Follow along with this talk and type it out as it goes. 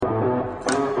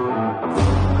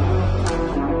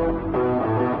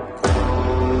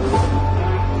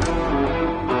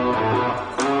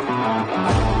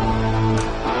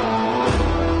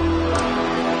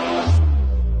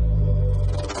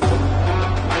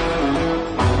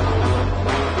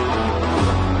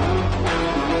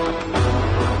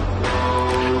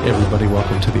everybody.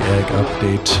 Welcome to the Ag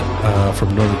Update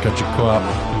from Northern Country Co-op.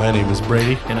 My name is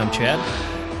Brady. And I'm Chad.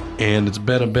 And it's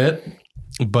been a bit,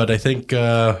 but I think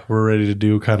we're ready to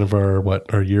do kind of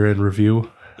our year-end review.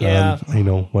 Yeah.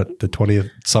 The 20th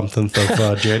something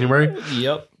of January?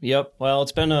 Yep. Well,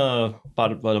 it's been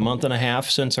about a month and a half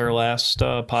since our last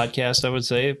podcast, I would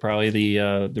say. Probably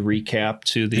the recap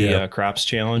to the Crops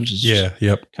Challenge is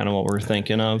kind of what we're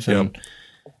thinking of. And,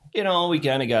 we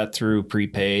kind of got through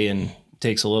prepay, and it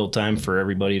takes a little time for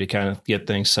everybody to kind of get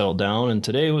things settled down. And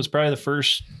today was probably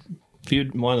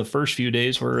one of the first few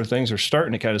days where things are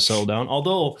starting to kind of settle down.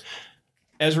 Although,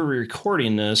 as we're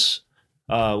recording this,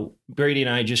 Brady and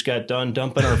I just got done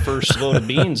dumping our first load of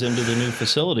beans into the new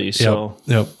facility. So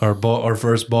our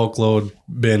first bulk load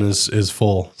bin is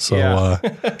full. So a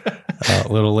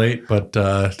little late, but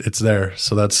it's there.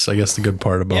 So that's, I guess, the good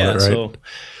part about it, right?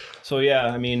 So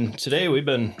I mean, today we've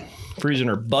been freezing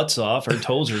our butts off. Our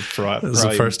toes are fried. This is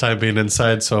the first time being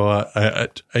inside. So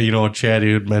Chad,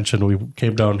 you had mentioned we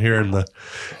came down here and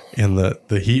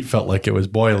the heat felt like it was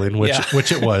boiling, which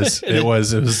it was. It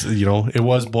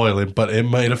was boiling, but it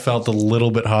might have felt a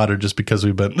little bit hotter just because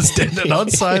we've been standing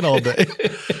outside all day.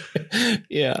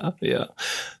 Yeah.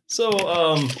 So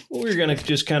what we're going to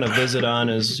just kind of visit on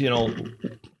is,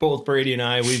 both Brady and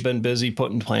I, we've been busy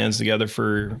putting plans together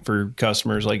for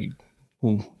customers like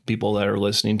people that are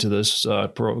listening to this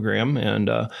program. And,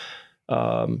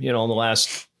 in the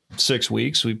last 6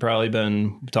 weeks, we've probably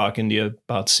been talking to you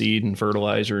about seed and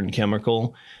fertilizer and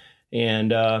chemical.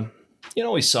 And,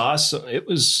 we saw it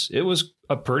was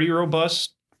a pretty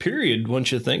robust period,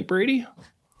 wouldn't you think, Brady?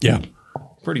 Yeah.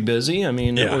 Pretty busy. I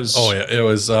mean, it was. Oh, yeah. It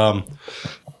was.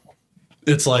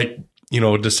 It's like,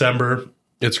 December.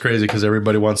 It's crazy because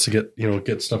everybody wants to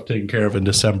get stuff taken care of in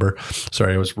December.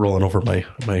 Sorry, I was rolling over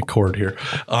my cord here.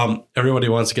 Everybody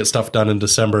wants to get stuff done in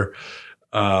December.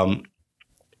 And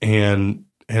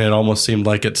it almost seemed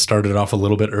like it started off a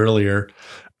little bit earlier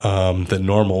than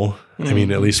normal. Mm-hmm. I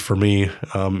mean, at least for me,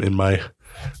 in my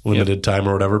limited time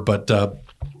or whatever. But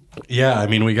I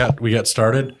mean, we got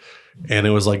started, and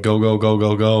it was like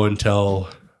go until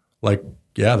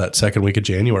that second week of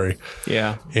January.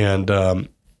 Yeah, and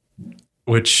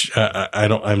which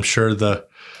I'm sure the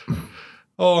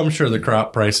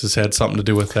crop prices had something to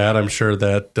do with that. I'm sure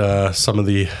that some of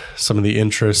the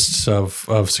interests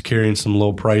of securing some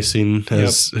low pricing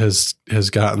has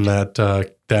gotten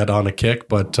that on a kick.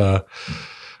 But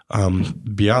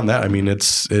beyond that, I mean,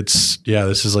 it's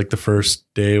this is like the first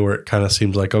day where it kind of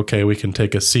seems like, okay, we can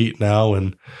take a seat now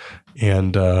and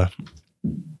kind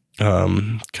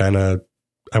of,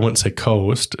 I wouldn't say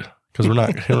coast, because we're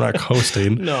not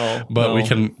coasting. But we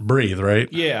can breathe, right?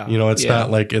 Yeah. It's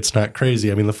not like it's not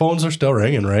crazy. I mean, the phones are still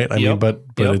ringing, right? I mean, but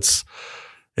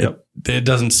it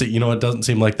doesn't seem, it doesn't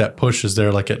seem like that push is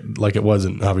there like it was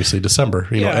in obviously December,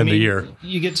 end of year.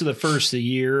 You get to the first of the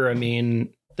year, I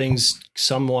mean, things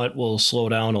somewhat will slow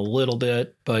down a little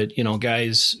bit, but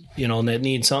guys, that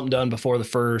need something done before the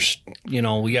first, we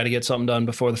got to get something done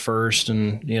before the first,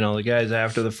 and the guys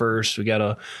after the first, we got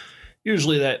to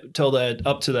usually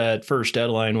up to that first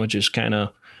deadline, which is kind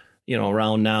of,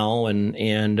 around now.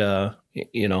 And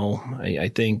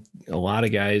I think a lot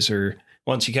of guys are,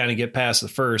 once you kind of get past the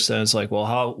first, then it's like,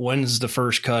 well, when's the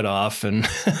first cutoff and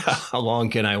how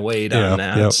long can I wait on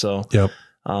that? Yep, so,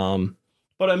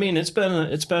 but I mean, it's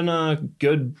been a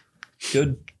good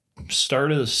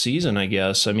start of the season, I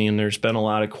guess. I mean, there's been a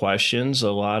lot of questions,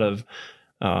 a lot of,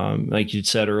 like you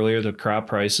said earlier, the crop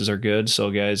prices are good.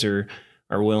 So guys are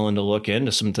willing to look into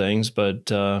some things,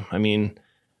 but I mean,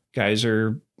 guys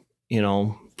are,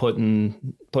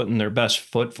 putting their best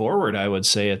foot forward, I would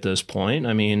say, at this point.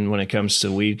 I mean, when it comes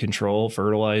to weed control,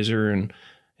 fertilizer, and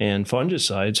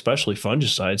fungicide, especially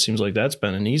fungicide, seems like that's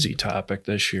been an easy topic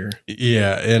this year.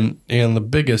 Yeah, and the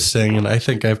biggest thing, and I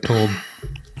think I've told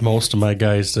most of my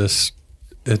guys this,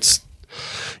 it's,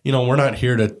 we're not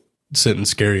here to sit and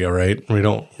scare you, right? We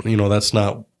don't, that's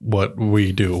not what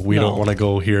we do. We don't want to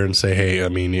go here and say, hey, I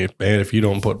mean, if you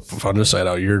don't put fungicide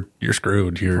out, you're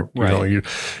screwed. You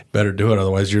better do it,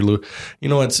 otherwise you're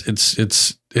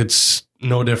it's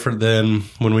no different than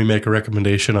when we make a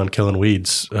recommendation on killing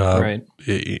weeds. Right.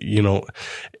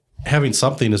 Having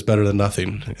something is better than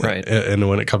nothing. Right. And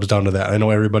when it comes down to that, I know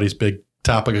everybody's big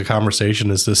topic of conversation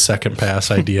is this second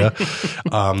pass idea.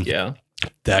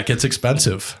 That gets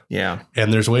expensive. Yeah.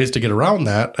 And there's ways to get around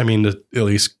that. I mean, to at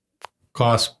least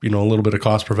cost, a little bit of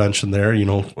cost prevention there,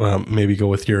 maybe go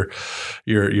with your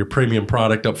premium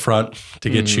product up front to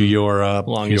get you your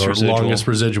longest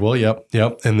residual. Yep.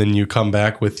 And then you come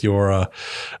back with your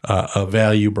a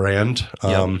value brand.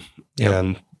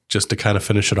 And just to kind of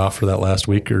finish it off for that last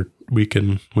week and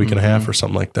a half or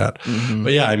something like that.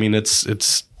 But yeah, I mean, it's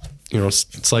it's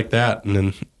like that. And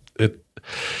then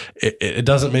it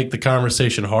doesn't make the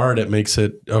conversation hard. It makes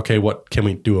it, okay, what can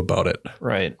we do about it?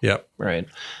 Right. Yep. Right.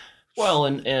 Well,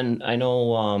 and I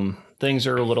know things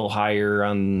are a little higher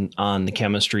on the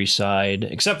chemistry side,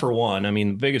 except for one. I mean,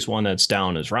 the biggest one that's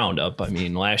down is Roundup. I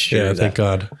mean, last year. Yeah, thank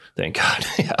God. Thank God.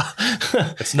 Yeah.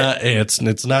 It's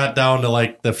not down to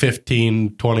like the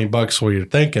 $15-$20 where you're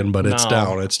thinking, but it's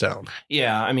down. It's down.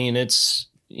 Yeah, I mean, it's,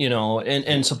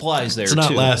 and supplies there. It's not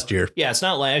too. last year. Yeah, it's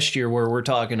not last year where we're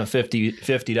talking a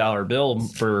 $50 bill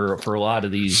for a lot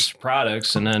of these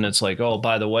products, and then it's like, oh,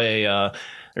 by the way,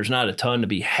 there's not a ton to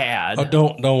be had. Oh,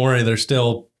 don't worry. There's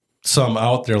still some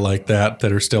out there like that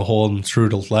are still holding true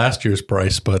to last year's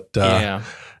price, but yeah.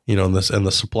 And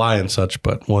the supply and such.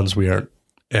 But ones we aren't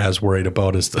as worried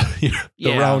about is the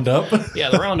Roundup. Yeah,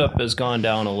 the Roundup has gone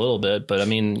down a little bit, but I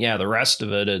mean, yeah, the rest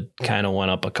of it kind of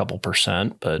went up a couple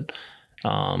percent, but.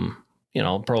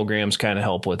 Programs kind of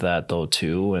help with that though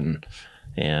too. And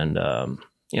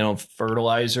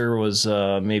fertilizer was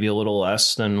maybe a little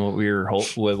less than what we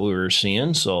were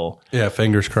seeing. So yeah,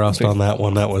 fingers crossed on that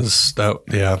one. That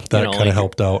kind of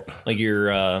helped out. Like your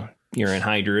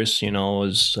anhydrous,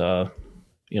 is where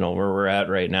we're at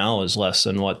right now is less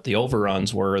than what the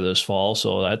overruns were this fall.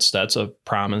 So that's a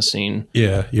promising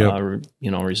result.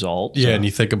 Yeah, so. And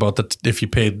you think about that if you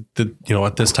paid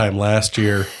at this time last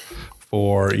year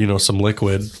for some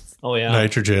liquid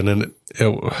nitrogen, and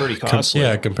it pretty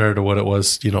costly. Compared to what it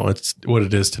was, it's what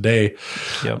it is today.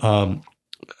 Yep.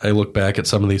 I look back at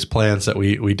some of these plants that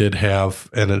we did have,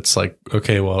 and it's like,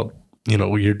 okay, well,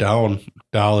 you're down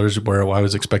dollars where I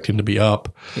was expecting to be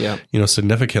up,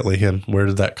 significantly. And where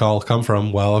did that call come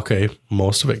from? Well, okay,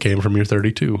 most of it came from your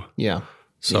 32. Yeah.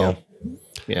 So,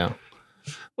 yeah.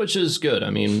 Which is good.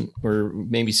 I mean, we're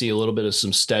maybe see a little bit of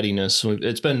some steadiness.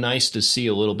 It's been nice to see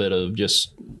a little bit of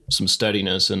just some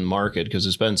steadiness in the market because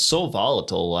it's been so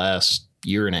volatile the last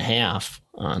year and a half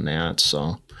on that.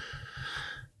 So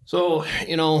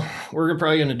we're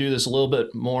probably going to do this a little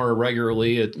bit more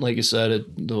regularly. Like I said,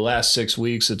 the last 6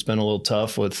 weeks, it's been a little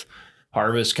tough with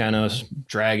harvest kind of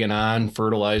dragging on,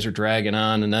 fertilizer dragging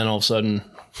on, and then all of a sudden,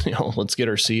 let's get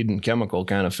our seed and chemical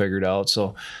kind of figured out.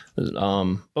 So, but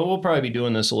we'll probably be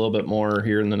doing this a little bit more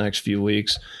here in the next few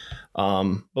weeks.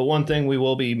 But one thing we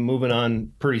will be moving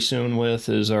on pretty soon with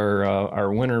is our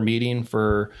winter meeting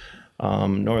for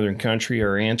Northern Country,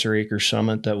 our Answer Acre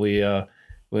Summit that we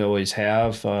always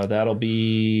have. That'll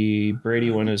be,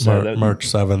 Brady, when is that? March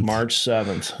 7th. March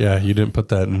 7th. Yeah, you didn't put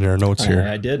that in your notes here.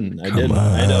 I didn't. I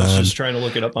was just trying to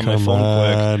look it up on my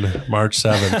phone quick. March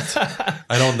 7th.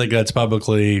 I don't think that's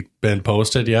publicly been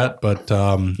posted yet, but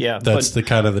that's the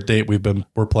kind of the date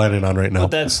we're planning on right now.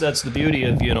 But that's the beauty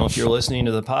of, if you're listening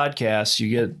to the podcast, you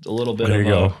get a little bit there of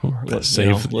you go.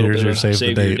 Save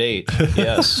the date.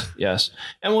 Yes.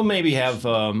 And we'll maybe have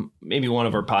maybe one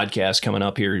of our podcasts coming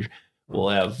up here. We'll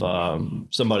have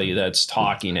somebody that's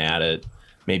talking at it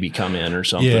maybe come in or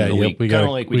something. Yeah, kind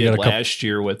of like we did last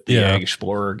year with the Ag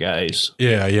Explorer guys.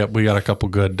 Yeah, yep. We got a couple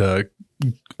good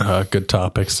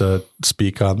topics to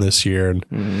speak on this year,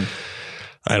 and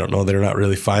I don't know, they're not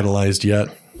really finalized yet.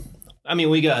 I mean,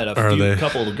 we got a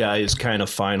couple of guys kind of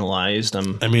finalized.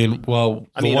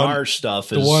 Our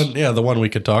stuff is the one we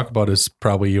could talk about is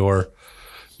probably your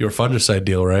fungicide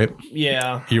deal, right?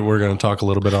 Yeah. We're going to talk a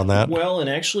little bit on that. Well, and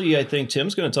actually, I think Tim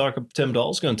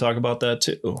Dahl's going to talk about that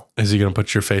too. Is he going to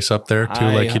put your face up there too,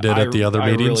 like you did at the other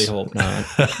meetings?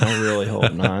 I really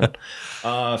hope not.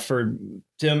 For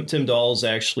Tim Dahl's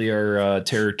actually our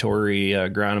territory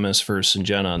agronomist for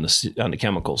Syngenta on the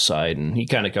chemical side, and he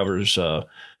kind of covers a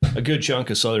good chunk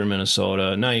of southern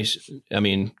Minnesota. Nice,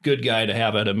 good guy to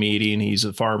have at a meeting. He's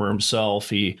a farmer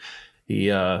himself. He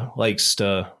likes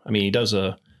to. he does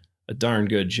a darn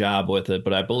good job with it,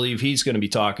 but I believe he's going to be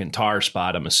talking tar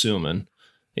spot, I'm assuming,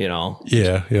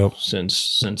 Yeah. Yep. Since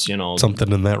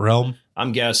something in that realm.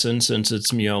 I'm guessing since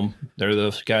it's, they're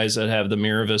the guys that have the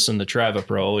Miravis and the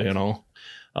Travapro,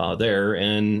 there.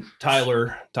 And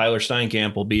Tyler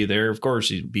Steinkamp will be there. Of course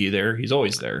he'll be there. He's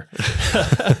always there.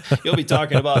 He'll be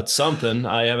talking about something.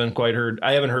 I haven't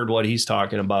heard what he's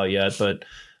talking about yet, but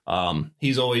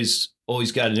he's always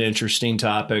got an interesting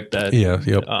topic that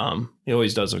he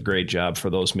always does a great job for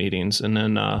those meetings. And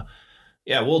then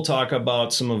we'll talk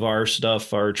about some of our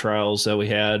stuff, our trials that we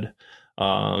had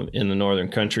in the Northern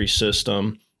Country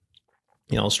system,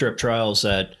 strip trials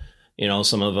that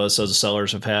some of us as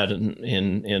sellers have had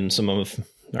in some of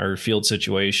our field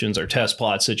situations, our test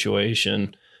plot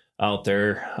situation out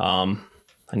there. I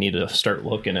need to start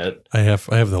looking at. I have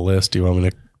the list. Do you want me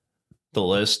to the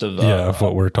list of of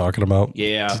what we're talking about.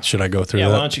 Yeah. Should I go through Yeah,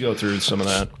 that? why don't you go through some of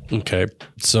that? Okay.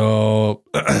 So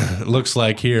it looks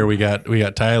like here we got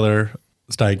Tyler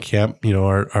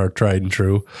Steinkamp, our tried and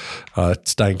true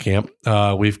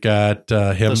Steinkamp. We've got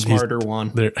him. The smarter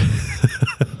one. There.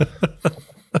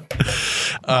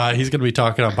 He's going to be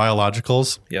talking on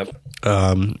biologicals. Yep.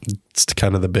 It's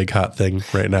kind of the big hot thing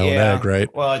right now in ag,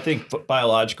 right? Well, I think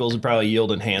biologicals are probably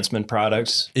yield enhancement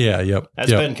products. Yeah, yep.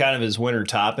 That's been kind of his winter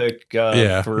topic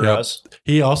for us.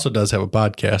 He also does have a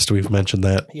podcast. We've mentioned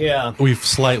that. Yeah. We've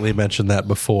slightly mentioned that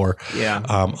before. Yeah.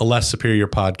 A less superior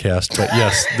podcast, but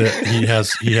yes,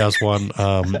 he has one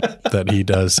that he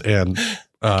does, and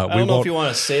I don't know if you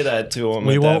want to say that to him.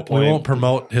 We won't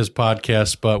promote his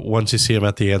podcast, but once you see him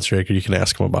at the Answer Acre, you can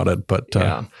ask him about it. But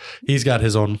he's got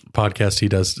his own podcast. He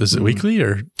does. Is it weekly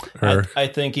or? I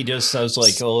think he just does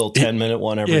like a little 10-minute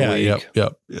one every week.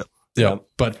 Yep.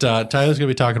 But Tyler's going to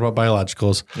be talking about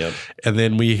biologicals. Yep. And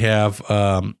then we have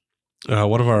one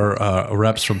of our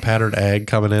reps from Pattern Ag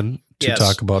coming in to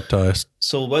talk about.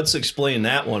 So let's explain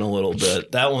that one a little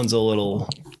bit. That one's a little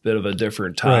bit of a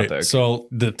different topic. Right. So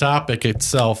the topic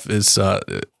itself is, soil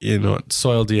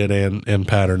DNA and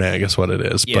Pattern Ag is what it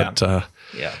is. Yeah.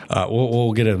 But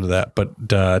we'll get into that. But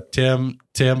Tim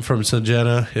from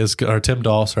Syngenta or Tim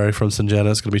Dahl, from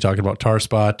Syngenta is going to be talking about tar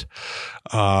spot,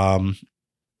 and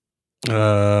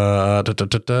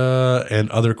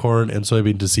other corn and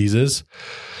soybean diseases.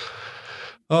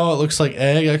 Oh, it looks like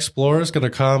Ag Explorer is going to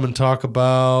come and talk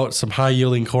about some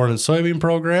high-yielding corn and soybean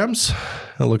programs.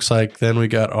 It looks like then we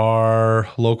got our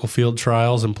local field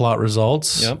trials and plot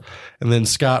results. Yep. And then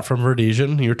Scott from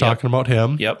Verdesian, you're talking about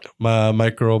him. Yep.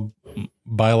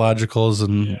 Microbiologicals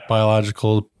and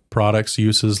biological products,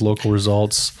 uses, local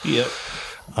results. Yep.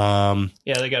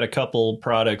 They got a couple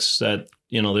products that,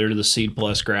 they're the Seed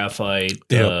Plus Graphite,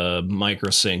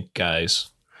 MicroSync guys.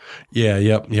 Yeah,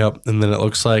 yep. And then it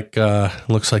looks like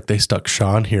they stuck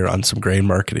Sean here on some grain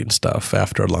marketing stuff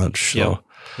after lunch. So.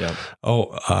 Yep.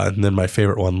 Oh, and then my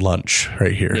favorite one, lunch,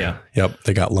 right here. Yeah. Yep.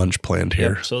 They got lunch planned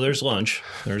here. Yep. So there's lunch.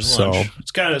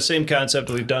 It's kind of the same concept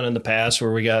we've done in the past,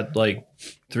 where we got like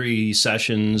 3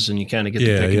 sessions and you kind of get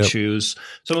to pick and choose.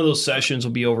 Some of those sessions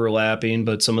will be overlapping,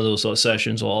 but some of those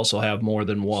sessions will also have more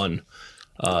than one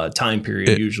time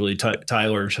period. Usually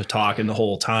Tyler's talking the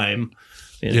whole time.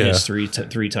 In his three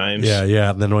times.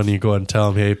 Yeah. And then when you go and tell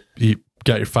him, hey, you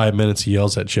got your 5 minutes, he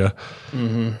yells at you.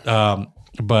 Mm-hmm.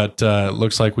 But it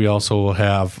looks like we also will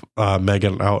have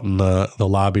Megan out in the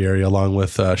lobby area, along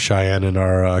with Cheyenne and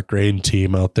our grain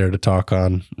team out there to talk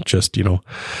on just,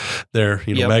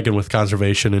 Megan with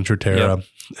conservation, Intraterra,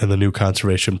 and the new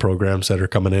conservation programs that are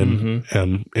coming in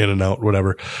and in and out,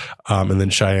 whatever. And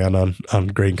then Cheyenne on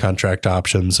grain contract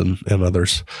options and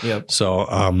others. Yep.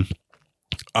 So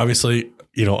obviously,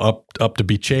 up to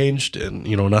be changed, and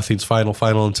nothing's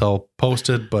final until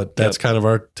posted, but that's kind of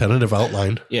our tentative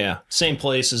outline. Yeah, same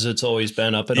place as it's always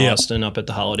been, up in Austin, up at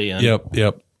the Holiday Inn.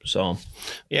 Yep. So,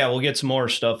 we'll get some more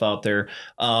stuff out there.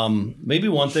 Maybe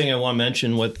one thing I want to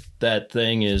mention with that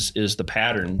thing is the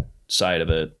pattern side of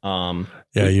it.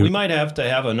 We might have to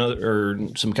have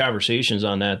some conversations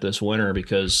on that this winter,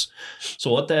 because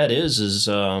what that is just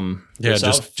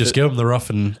give them the rough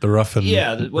and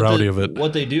rowdy of it.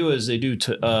 What they do is they do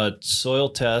soil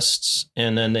tests,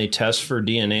 and then they test for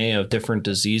DNA of different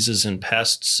diseases and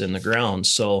pests in the ground.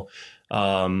 So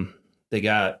they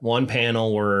got one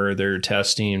panel where they're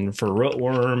testing for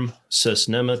rootworm, cyst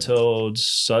nematodes,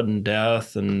 sudden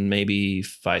death, and maybe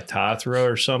Phytophthora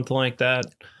or something like that.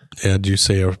 Yeah, did you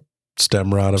say a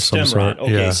stem rot of some sort?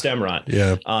 Okay, stem rot.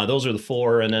 Yeah. Those are the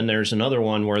 4. And then there's another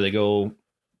one where they go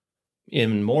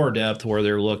in more depth, where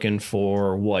they're looking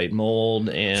for white mold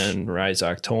and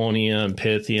Rhizoctonia and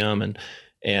Pythium.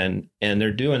 And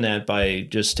they're doing that by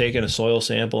just taking a soil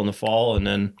sample in the fall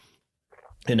and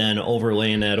then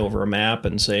overlaying that over a map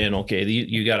and saying, okay,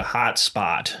 you got a hot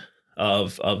spot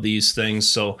of these things.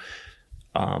 So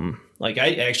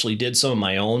I actually did some of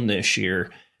my own this year.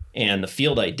 And the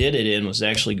field I did it in was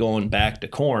actually going back to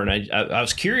corn. I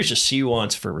was curious to see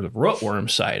once for the rootworm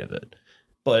side of it.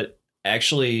 But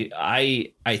actually,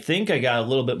 I think I got a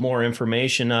little bit more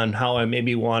information on how I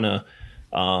maybe want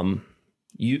to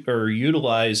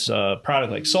utilize a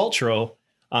product like Saltro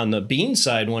on the bean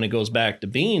side when it goes back to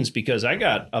beans, because I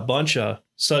got a bunch of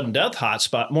more sudden death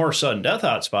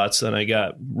hotspots than I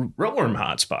got rootworm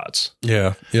hotspots.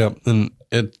 Yeah. And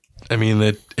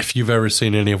if you've ever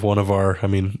seen any of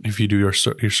if you do your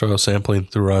soil sampling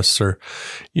through us, or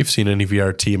you've seen any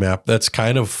VRT map, that's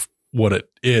kind of what it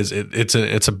is.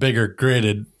 It's a bigger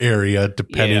gridded area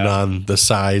depending on the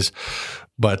size,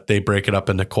 but they break it up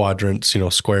into quadrants,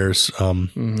 squares,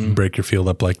 break your field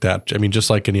up like that. I mean, just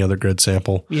like any other grid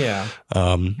sample. Yeah.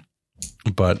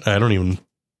 But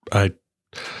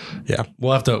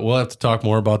we'll have to talk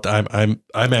more about that. I'm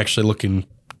actually looking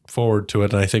forward to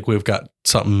it, and I think we've got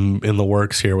something in the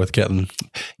works here with getting.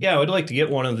 Yeah, I would like to get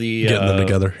one of the getting them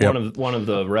together. One of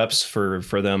the reps for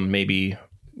them maybe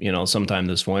sometime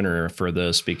this winter for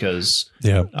this, because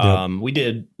we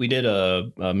did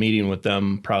a meeting with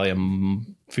them probably a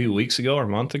few weeks ago or a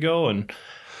month ago, and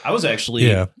I was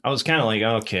actually I was kind of like,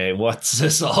 okay, what's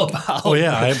this all about? Oh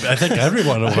yeah, I think every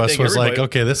one of us was like,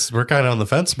 okay, we're kind of on the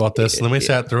fence about this, and then we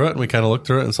sat through it and we kind of looked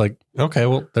through it, and it's like, okay,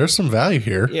 well, there's some value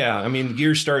here. Yeah, I mean,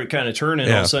 gears started kind of turning.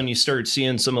 All of a sudden, you started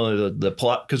seeing some of the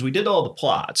plot, because we did all the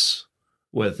plots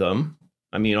with them.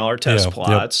 I mean, all our test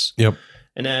plots. Yep.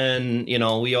 And then,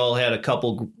 we all had a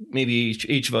couple, maybe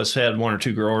each of us had one or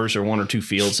two growers or one or two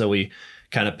fields that we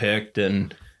kind of picked,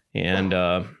 and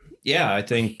I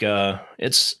think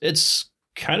it's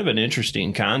kind of an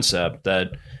interesting concept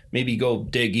that maybe go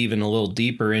dig even a little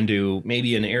deeper into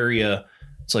maybe an area.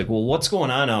 It's like, well, what's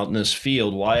going on out in this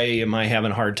field? Why am I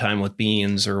having a hard time with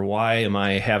beans, or why am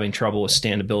I having trouble with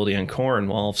standability on corn?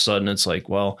 Well, all of a sudden it's like,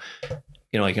 well,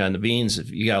 like on the beans, if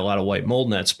you got a lot of white mold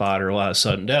in that spot or a lot of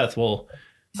sudden death, well,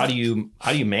 how do you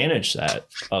manage that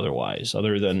otherwise,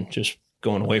 other than just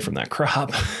going away from that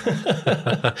crop?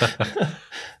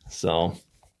 So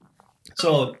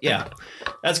yeah,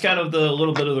 that's kind of the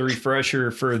little bit of the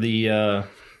refresher for the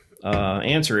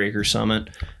Answer Acre Summit.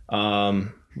 We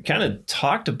kind of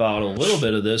talked about a little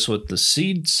bit of this with the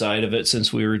seed side of it,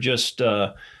 since we were just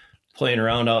playing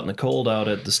around out in the cold out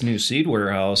at this new seed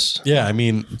warehouse. Yeah, I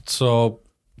mean, so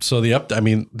the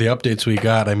updates we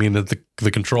got. I mean,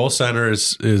 the control center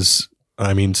is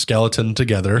skeleton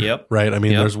together. Yep. Right. I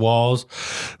mean, there's walls,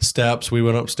 steps. We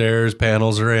went upstairs.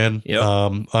 Panels are in. Yep.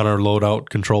 On our loadout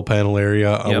control panel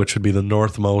area, which would be the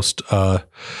northmost,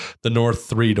 the north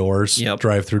 3 doors,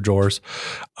 drive-through doors.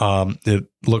 It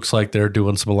looks like they're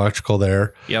doing some electrical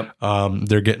there. Yep.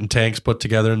 They're getting tanks put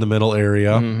together in the middle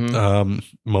area. Mm-hmm.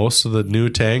 Most of the new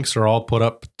tanks are all put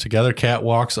up together.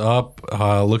 Catwalks up.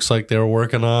 Looks like they were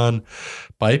working on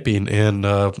piping and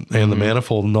the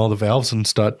manifold and all the valves and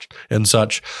such.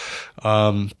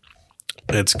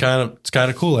 It's kind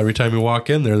of cool. Every time you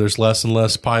walk in there, there's less and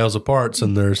less piles of parts,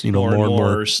 and there's more and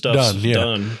more stuff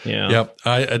done. Yeah. Yep.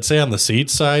 I'd say on the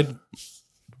seed side,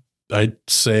 I'd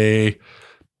say,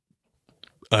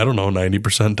 I don't know,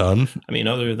 90% done. I mean,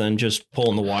 other than just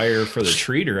pulling the wire for the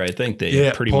treater, I think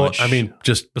they pretty much. I mean,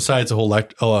 just besides the whole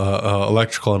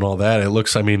electrical and all that, it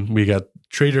looks. I mean, we got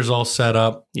treaters all set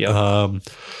up. Yeah.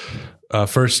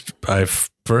 First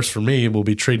for me, we'll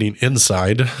be treating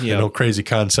inside. Yep. Crazy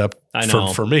concept. I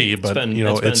know. For me, but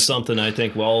it's been something I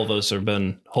think all of us have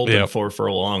been hoping for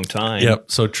a long time. Yep.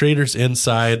 So treaters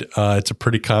inside. It's a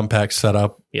pretty compact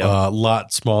setup. Yep. A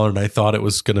lot smaller than I thought it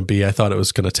was going to be. I thought it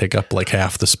was going to take up like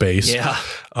half the space. Yeah.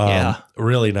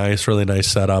 Really nice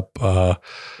setup.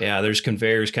 There's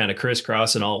conveyors kind of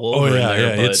crisscrossing all over. Oh yeah, in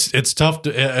there, yeah. It's tough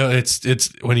to.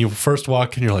 It's when you first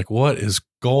walk in, you're like, what is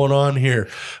going on here?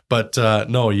 But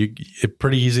no, it's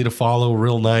pretty easy to follow.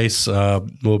 Real nice.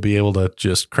 We'll be able to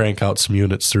just crank out some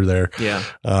units through there. Yeah.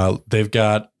 They've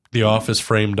got the office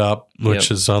framed up, which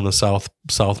is on the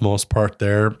southmost part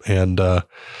there, and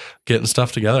getting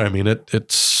stuff together. I mean,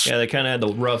 it's they kind of had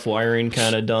the rough wiring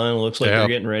kind of done. It looks like they're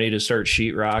getting ready to start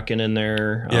sheetrocking in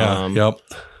there. Yeah. Yep.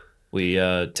 We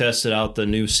tested out the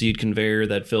new seed conveyor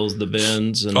that fills the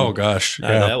bins. And oh gosh,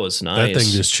 yeah. That was nice. That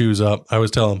thing just chews up. I was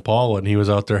telling Paul when he was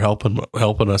out there helping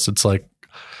us, it's like,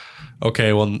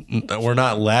 okay, well, we're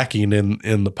not lacking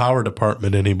in the power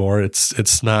department anymore.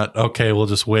 It's not okay. We'll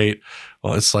just wait.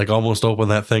 Well, it's like almost open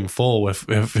that thing full if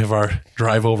our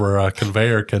drive over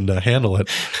conveyor can handle it.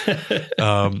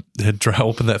 Open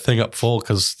that thing up full,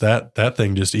 because that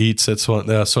thing just eats. It's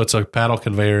one, so it's a paddle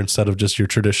conveyor instead of just your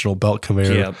traditional belt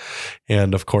conveyor. Yep.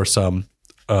 And of course,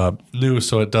 new,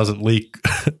 so it doesn't leak.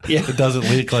 It doesn't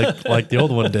leak like the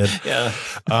old one did. Yeah.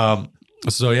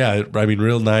 So yeah, I mean,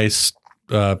 real nice.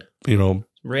 Ran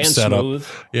setup. Smooth.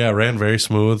 Yeah, ran very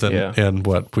smooth, and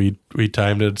what we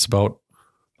timed it. It's about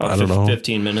I don't know,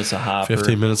 15 minutes a hopper.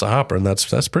 15 minutes a hopper, and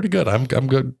that's pretty good. I'm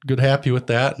good happy with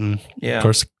that, and of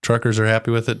course truckers are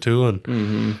happy with it too.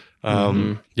 And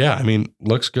yeah, I mean,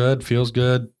 looks good, feels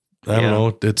good. I don't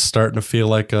know. It's starting to feel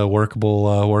like a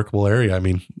workable area. I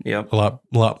mean, a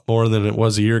lot more than it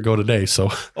was a year ago today. So.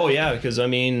 Oh yeah, because I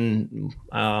mean,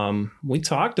 we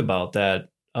talked about that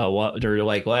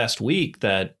like last week,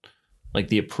 that like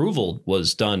the approval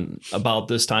was done about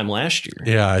this time last year.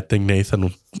 Yeah, I think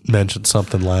Nathan mentioned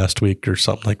something last week or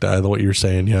something like that. What you're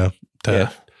saying, yeah.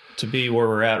 to be where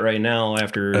we're at right now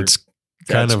after That's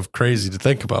kind of crazy to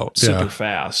think about. Super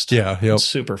fast. Yeah. Yep. It's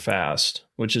super fast,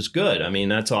 which is good. I mean,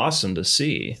 that's awesome to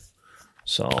see.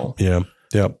 So, yeah.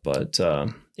 Yep. But,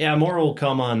 yeah, more will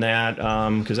come on that.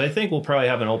 Cause I think we'll probably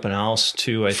have an open house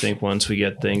too. I think once we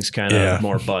get things kind of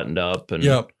more buttoned up and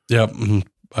Yep.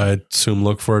 I assume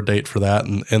look for a date for that.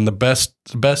 And the best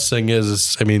thing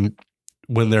is, I mean,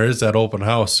 when there is that open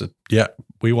house,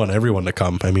 we want everyone to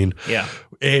come. I mean,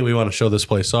 A, we want to show this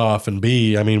place off, and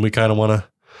B, I mean, we kind of want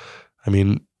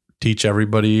to, teach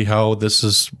everybody how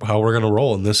we're going to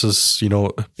roll. And this is,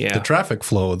 the traffic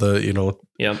flow,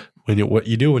 what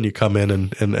you do when you come in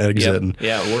and exit. And,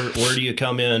 where do you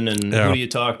come in and who do you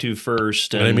talk to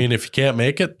first? And I mean, if you can't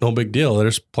make it, no big deal.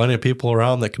 There's plenty of people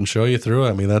around that can show you through.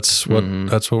 I mean, that's what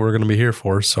we're going to be here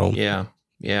for. So yeah.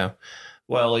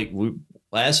 Well,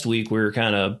 last week we were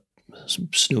kind of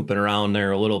snooping around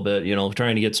there a little bit,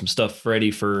 trying to get some stuff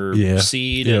ready for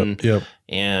seed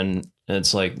and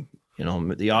it's like,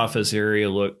 the office area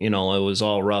it was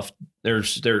all rough. They're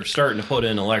starting to put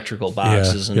in electrical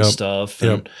boxes and stuff.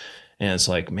 And it's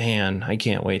like, man, I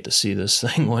can't wait to see this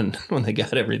thing when they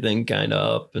got everything kind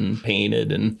of up and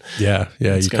painted and you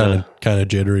kind of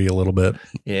jittery a little bit.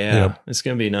 It's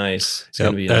gonna be nice. It's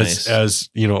gonna be nice. As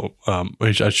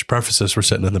I should preface this: we're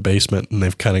sitting in the basement, and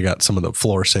they've kind of got some of the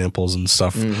floor samples and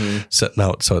stuff sitting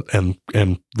out. So and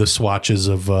the swatches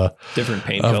of different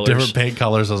paint colors. Different paint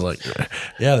colors. I was like,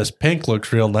 this pink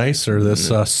looks real nice, or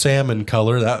this salmon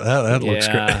color that looks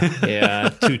great.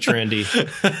 Too trendy.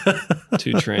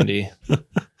 Too trendy.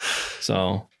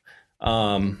 So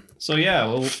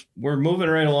we're moving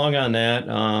right along on that.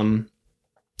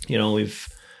 We've,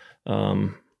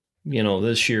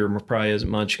 this year probably isn't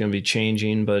much going to be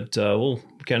changing, but we'll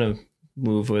kind of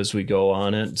move as we go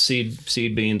on it.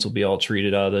 Seed beans will be all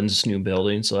treated out of this new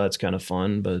building, so that's kind of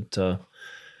fun. But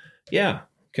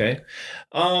okay.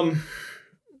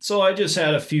 So I just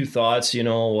had a few thoughts.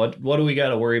 What do we got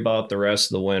to worry about the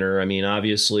rest of the winter? I mean,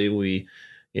 obviously we,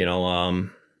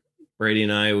 Brady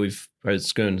and I,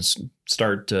 it's going to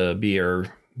start to be our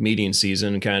meeting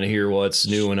season, kind of hear what's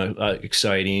new and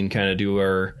exciting, kind of do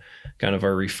our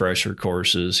refresher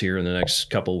courses here in the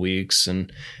next couple of weeks.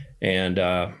 And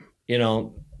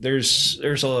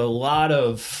there's a lot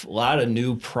of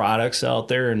new products out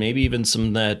there, and maybe even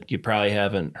some that you probably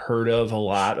haven't heard of a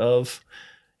lot of.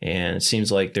 And it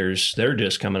seems like they're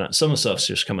just coming out. Some of the stuff's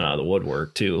just coming out of the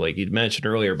woodwork too. Like you'd mentioned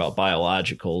earlier about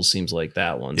biologicals. Seems like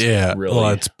that one's really. Well,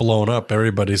 it's blown up.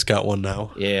 Everybody's got one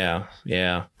now. Yeah.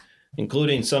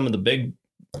 Including some of the big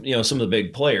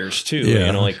players too.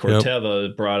 Like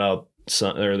Corteva brought out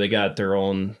they got their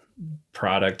own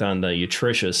product on the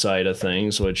Utrisha side of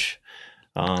things, which.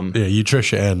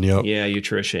 Utrisha N. Yep. Yeah,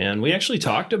 Utrisha N. We actually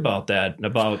talked about that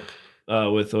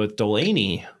with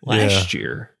Delaney last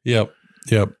year. Yep.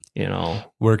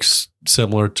 Works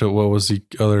similar to what was the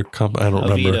other company? I don't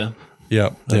remember.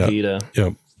 Avita.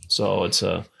 Yep. So it's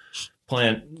a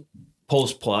plant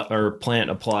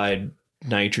applied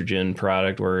nitrogen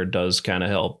product where it does kind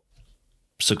of help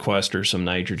sequester some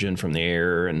nitrogen from the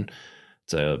air, and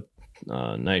it's a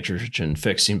nitrogen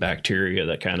fixing bacteria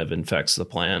that kind of infects the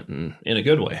plant and in a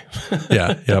good way.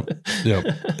 Yep.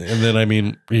 And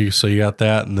then, you got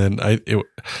that, and then it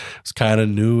was kind of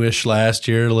newish last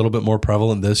year, a little bit more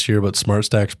prevalent this year, but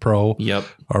SmartStax Pro. Yep.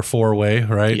 Our 4-way,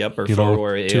 right? Yep. Our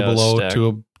 4-way. Two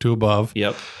below, two above.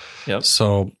 Yep.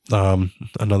 So,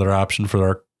 another option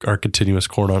for our continuous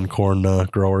corn on corn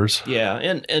growers. Yeah.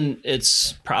 And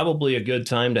it's probably a good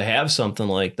time to have something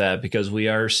like that, because we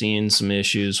are seeing some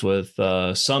issues with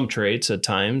some traits at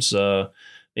times,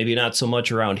 maybe not so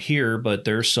much around here, but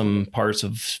there's some parts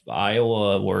of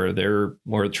Iowa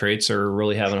where traits are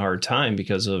really having a hard time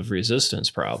because of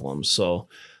resistance problems. So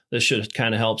this should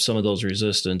kind of help some of those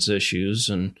resistance issues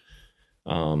and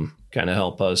kind of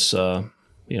help us,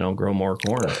 grow more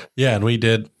corn. Yeah. And we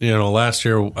did, last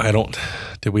year,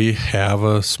 did we have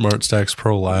a SmartStax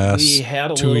Pro last? We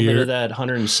had a little bit of that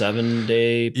 107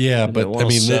 day. Yeah. But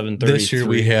this year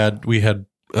we had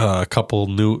a couple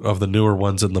of the newer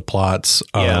ones in the plots.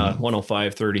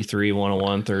 105, 33,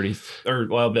 101, 30, or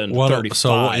 35.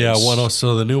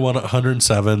 So the new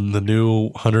 107, the new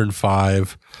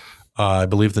 105, I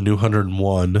believe the new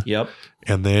 101. Yep.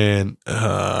 And then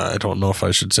I don't know if I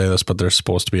should say this, but there's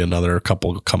supposed to be another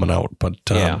couple coming out, but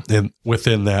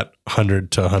within that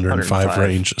 100 to 105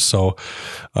 range. So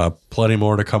plenty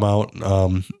more to come out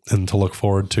and to look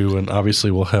forward to. And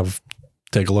obviously we'll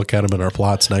take a look at them in our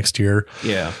plots next year.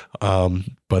 Yeah.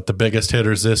 But the biggest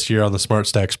hitters this year on the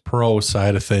SmartStax Pro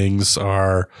side of things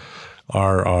are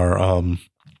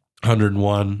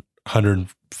 101,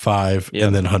 105, Yep.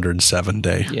 and then 107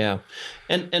 day. Yeah.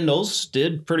 And those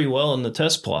did pretty well in the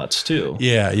test plots too.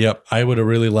 Yeah, yep. I would have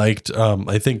really liked,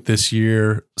 I think this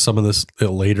year, some of this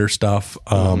later stuff,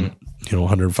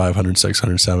 105, 106,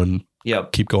 107,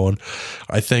 Yep. keep going.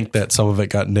 I think that some of it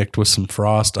got nicked with some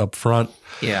frost up front.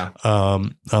 Yeah.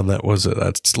 On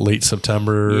that's late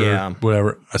September, Yeah.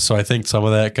 whatever. So I think some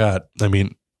of that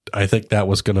I think that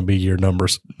was going to be your number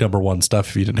one stuff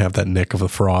if you didn't have that nick of the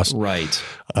frost. Right.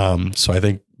 So I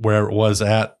think where it was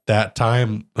at that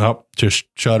time, just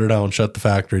shut her down, shut the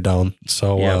factory down.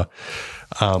 So, Yeah.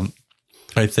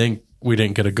 I think we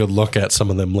didn't get a good look at some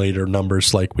of them later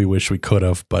numbers like we wish we could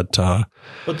have, but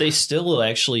they still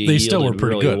actually they still were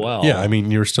pretty really good. well. Yeah. I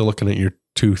mean, you're still looking at your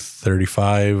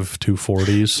 235,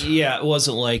 240s. Yeah. It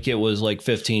wasn't like it was like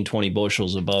 15, 20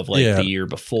 bushels above Yeah. the year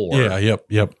before. Yeah.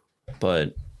 Yep.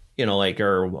 But like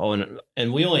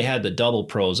and we only had the double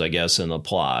pros, I guess, in the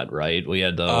plot, right? We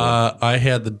had the I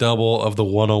had the double of the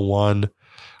 101.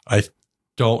 I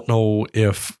don't know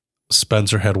if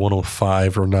Spencer had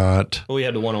 105 or not. we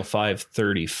had the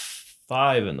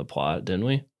 105.35 in the plot, didn't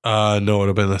we? No, it would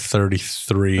have been the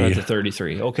 33. Or the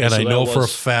 33. Okay. And so I know that for a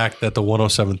was- fact that the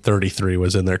 107.33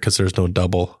 was in there because there's no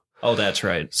double. Oh, that's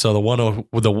right. So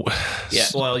the Yeah.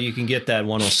 Well, you can get that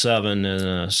 107 in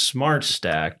a smart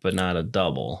stack, but not a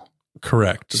double.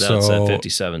 correct. So that's So at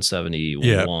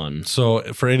 5771. Yeah. So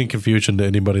for any confusion to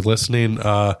anybody listening,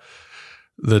 the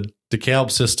DeKalb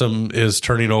system is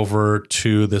turning over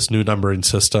to this new numbering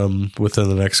system within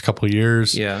the next couple of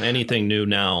years. Yeah. Anything new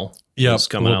now? Yep, is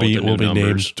coming out with the new will be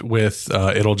numbers. named with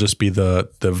it'll just be the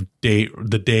day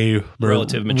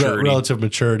Relative maturity. relative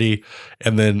maturity,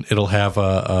 and then it'll have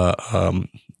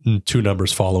two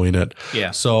numbers following it. Yeah.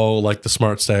 So like the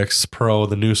Smart Stacks Pro,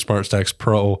 the new Smart Stacks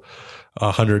Pro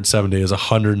 107 day is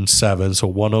 107, so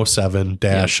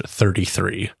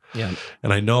 107-33. Yeah.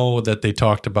 And I know that they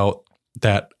talked about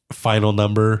that final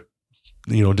number,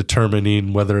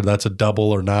 determining whether that's a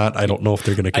double or not. I don't know if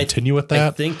they're going to continue with I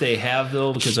that. think they have,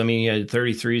 though, because you had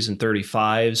 33s and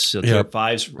 35s. So Yep.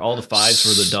 all the fives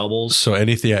were the doubles. So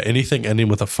anything ending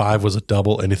with a 5 was a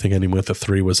double. Anything ending with a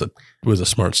 3 was a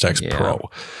Smart Stacks Yeah. Pro.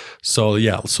 So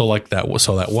like that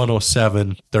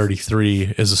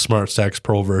 107.33 is a Smart Stacks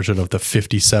Pro version of the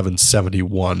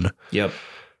 5771, Yep.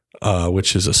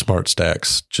 which is a Smart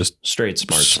Stacks, just Straight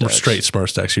smart stacks. straight Smart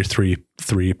Stacks. Your three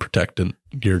protectant,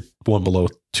 your one below,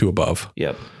 two above.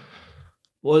 Yep.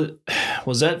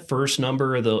 Was that first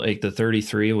number of the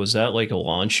 33? Was that like a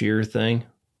launch year thing?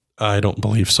 I don't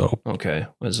believe so. Okay. It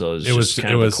was It just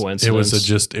kind of a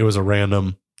coincidence. It was a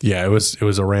random. Yeah, it was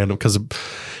a random because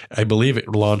I believe it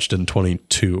launched in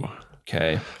 22.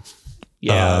 Okay.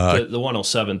 Yeah, the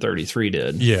 107.33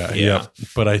 did. Yeah.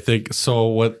 But I think so.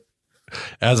 What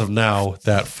as of now,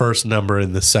 that first number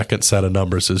in the second set of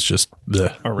numbers is just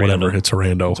whatever. It's a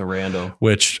rando. It's a rando.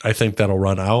 Which I think that'll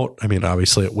run out. I mean,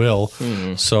 obviously it will.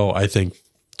 Mhm. So I think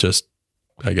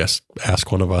I guess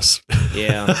ask one of us.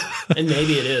 Yeah, and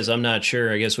maybe it is. I'm not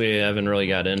sure. I guess we haven't really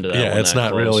got into that. Yeah, one it's that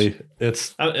not close. really.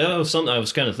 It's It was something I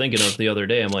was kind of thinking of the other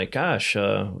day. I'm like, gosh,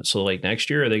 so like next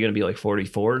year, are they going to be like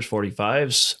 44s,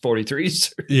 45s,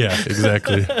 43s? yeah,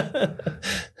 exactly.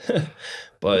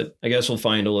 But I guess we'll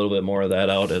find a little bit more of that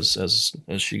out as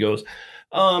she goes.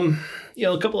 A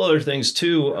couple other things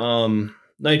too.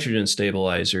 Nitrogen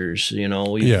stabilizers.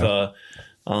 We've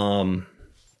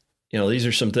these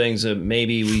are some things that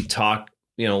maybe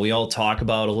we all talk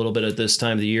about a little bit at this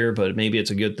time of the year, but maybe it's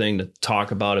a good thing to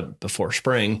talk about it before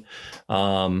spring.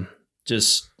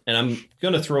 And I'm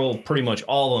going to throw pretty much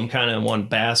all of them kind of in one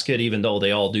basket, even though they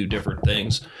all do different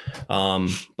things.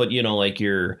 But like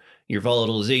your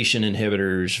volatilization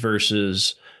inhibitors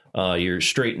versus your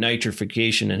straight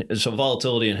nitrification. And so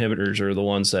volatility inhibitors are the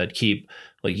ones that keep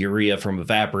like urea from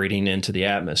evaporating into the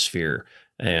atmosphere.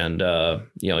 And,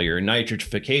 your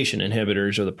nitrification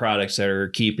inhibitors are the products that are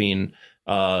keeping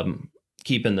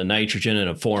the nitrogen in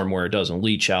a form where it doesn't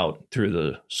leach out through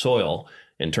the soil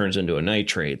and turns into a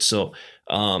nitrate. So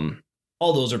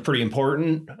all those are pretty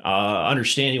important.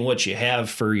 Understanding what you have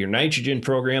for your nitrogen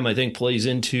program, I think, plays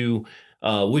into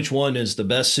which one is the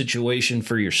best situation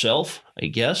for yourself, I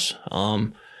guess.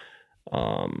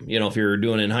 If you're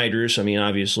doing anhydrous, I mean,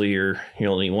 obviously the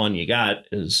only one you got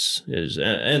is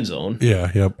Enzone.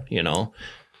 Yeah. Yep.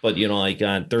 But like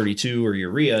on 32 or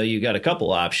urea, you got a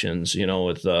couple options,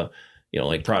 with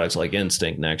like products like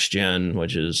Instinct Next Gen,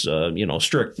 which is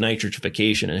strict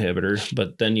nitrification inhibitor.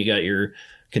 But then you got your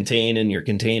Contain and your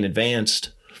Contain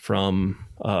Advanced from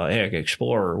Ag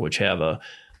Explorer, which have a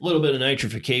little bit of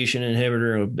nitrification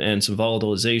inhibitor and some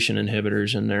volatilization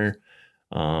inhibitors in there.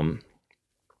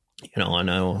 I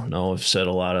know I've said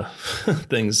a lot of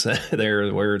things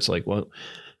there where it's like, well,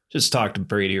 just talk to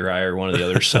Brady or I or one of the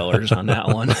other sellers on that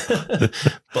one.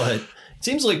 But it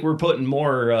seems like we're putting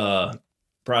more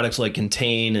products like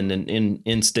Contain and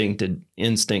Instinct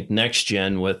Next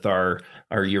Gen with our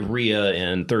urea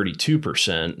and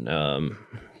 32%.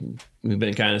 We've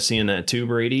been kind of seeing that too,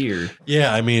 Brady. Or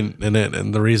yeah, I mean,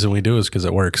 and the reason we do is because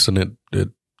it works, and it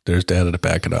there's data to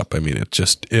back it up. I mean,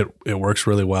 it works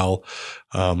really well.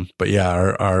 But yeah,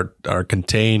 our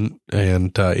Contain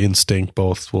and Instinct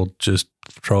both will just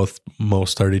throw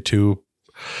most 32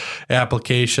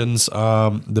 applications.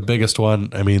 The biggest one,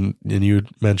 I mean, and you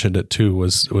mentioned it too,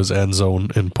 was End Zone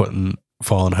and putting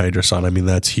fall anhydrous on. I mean,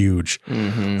 that's huge.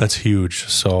 Mm-hmm. That's huge.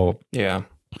 So yeah.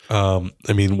 I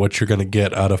mean, what you're going to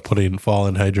get out of putting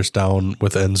fall anhydrous down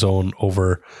with End Zone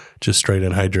over just straight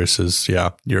anhydrous is,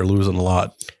 you're losing a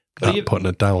lot not putting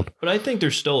it down. But I think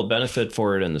there's still a benefit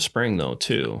for it in the spring though,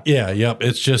 too. Yeah. Yep.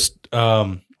 It's just,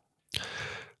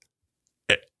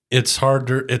 it's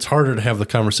harder to have the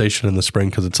conversation in the spring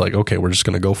because it's like, okay, we're just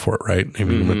going to go for it, right? I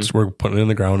mean, we're putting it in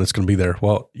the ground. It's going to be there.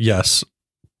 Well, yes,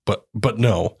 but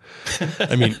no.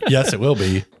 I mean, yes, it will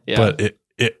be, but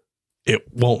it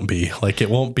won't be. Like, it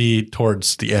won't be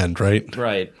towards the end, right?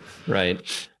 Right. I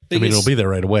mean, it'll be there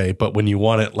right away, but when you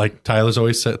want it, like Tyler's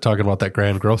always talking about that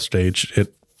grand growth stage,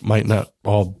 it might not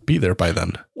all be there by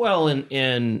then. Well,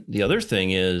 and the other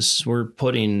thing is we're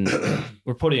putting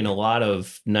a lot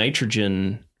of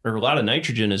nitrogen, or a lot of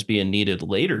nitrogen is being needed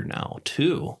later now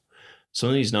too. Some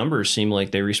of these numbers seem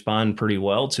like they respond pretty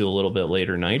well to a little bit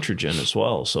later nitrogen as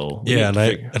well. So yeah,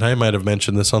 and I might have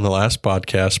mentioned this on the last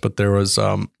podcast, but there was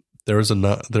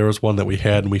one that we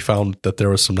had, and we found that there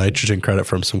was some nitrogen credit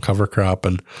from some cover crop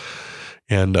and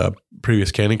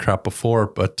previous canning crop before.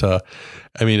 But I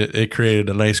mean, it created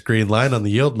a nice green line on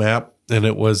the yield map, and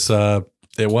it wasn't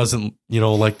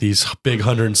like these big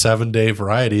 107-day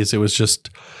varieties. It was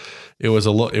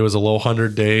a low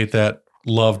 100-day that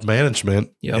loved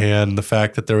management, and the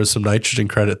fact that there was some nitrogen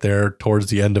credit there towards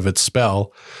the end of its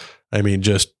spell, I mean,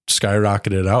 just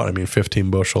skyrocketed out. I mean, 15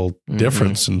 bushel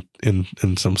difference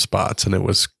in some spots, and it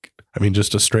was, I mean,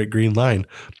 just a straight green line,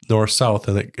 north south,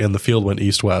 and the field went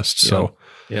east west. So,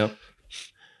 yep.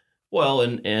 Well,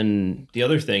 and the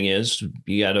other thing is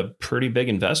you got a pretty big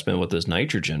investment with this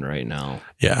nitrogen right now.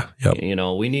 Yeah. Yep.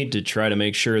 We need to try to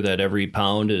make sure that every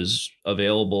pound is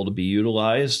available to be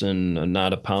utilized and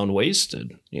not a pound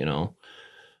wasted.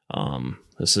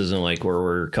 This isn't like where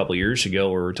we're a couple years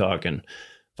ago where we're talking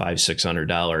 $500-$600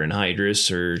 anhydrous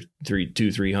or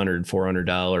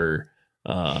 $300-$400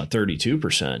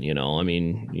 32%. I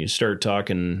mean, you start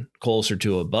talking closer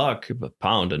to $1 a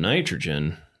pound of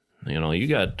nitrogen. You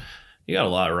got a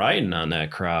lot riding on that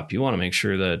crop. You want to make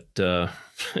sure that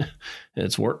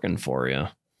it's working for you.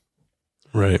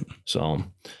 Right. So,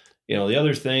 the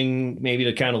other thing maybe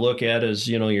to kind of look at is,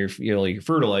 your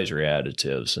fertilizer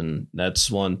additives. And that's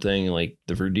one thing, like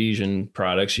the Verdesian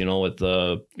products, with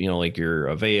the, like your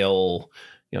Avail,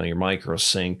 your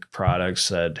MicroSync products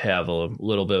that have a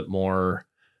little bit more,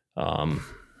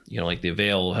 like the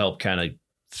Avail will help kind of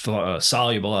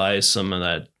solubilize some of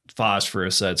that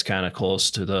phosphorus that's kind of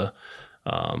close to the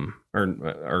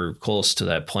or close to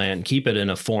that plant, keep it in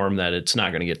a form that it's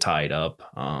not going to get tied up.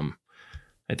 I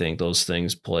think those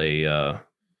things are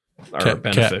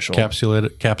beneficial.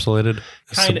 Capsulated.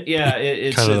 Kind of, yeah.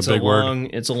 It's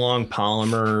a long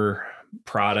polymer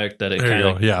product that it kind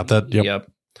of. Yeah.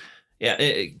 Yep. Yeah,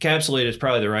 encapsulate is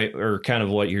probably the right, or kind of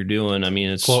what you're doing. I mean,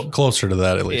 it's closer to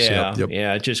that at least. Yeah,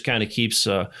 yeah. It just kind of keeps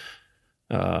a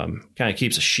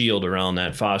shield around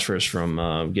that phosphorus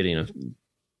from getting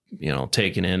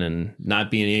taken in and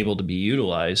not being able to be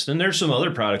utilized. And there's some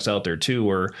other products out there too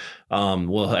where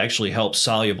will actually help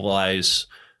solubilize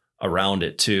around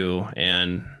it too.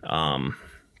 And I'm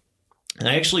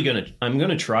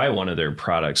gonna try one of their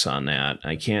products on that.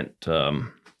 I can't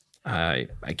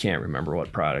remember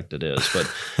what product it is, but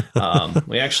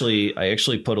I actually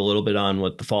put a little bit on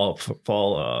with the fall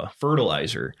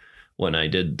fertilizer when I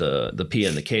did the P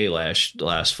and the K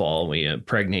last fall. We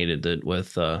impregnated it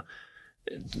with to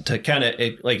kind of,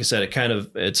 like I said,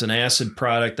 it's an acid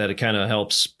product that it kind of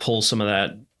helps pull some of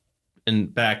that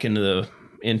back into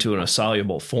a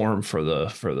soluble form for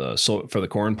the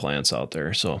corn plants out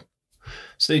there. So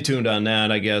stay tuned on that.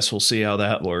 I guess we'll see how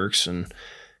that works and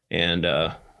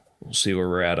we'll see where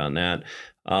we're at on that.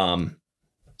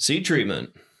 Seed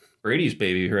treatment, Brady's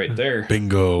baby right there.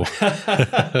 Bingo.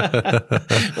 Why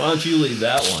don't you lead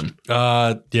that one?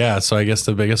 Yeah. So I guess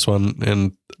the biggest one,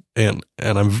 and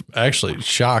I'm actually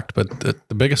shocked, but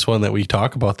the biggest one that we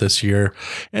talk about this year,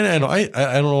 and I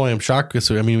don't know why I'm shocked because,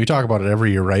 I mean, we talk about it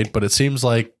every year, right? But it seems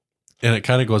like it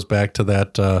kind of goes back to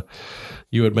that.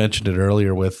 You had mentioned it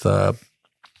earlier with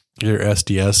your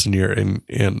SDS and your and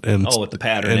with the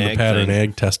pattern and ag the pattern thing.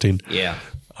 ag testing. Yeah.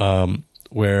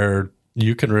 Where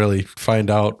you can really find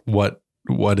out what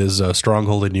is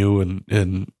strongholding you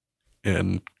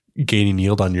and gaining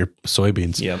yield on your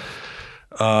soybeans. Yep.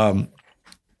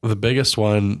 The biggest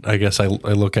one, I guess, I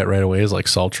look at right away is like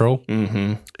Saltro,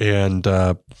 and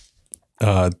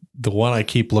the one I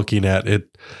keep looking at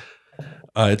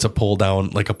it's a pull down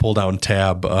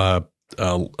tab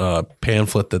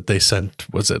pamphlet that they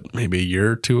sent. Was it maybe a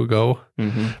year or two ago?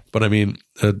 But I mean,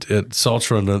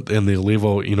 Saltro and the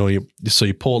Olivo,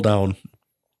 you pull down.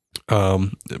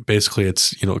 Basically,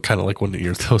 it's kind of like when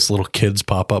those little kids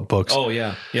pop up books. Oh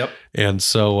yeah, yep. And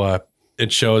so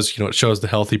it shows the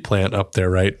healthy plant up there,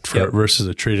 right, versus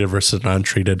a treated versus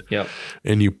non-treated. Yep.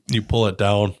 And you pull it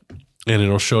down, and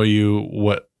it'll show you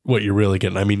what you're really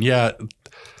getting. I mean, yeah,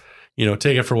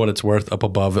 take it for what it's worth. Up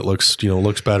above, it looks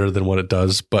better than what it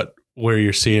does, but where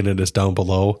you're seeing it is down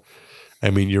below.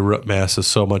 I mean, your root mass is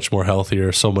so much more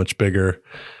healthier, so much bigger,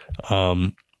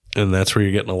 and that's where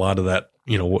you're getting a lot of that.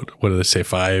 What do they say?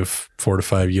 4 to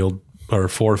 5 yield or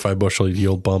 4 to 5 bushel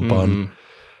yield bump on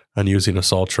using a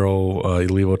Saltro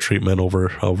Olivo treatment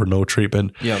over no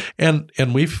treatment. Yeah, and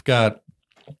we've got.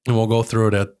 And we'll go through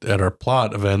it at our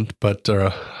plot event, but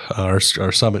our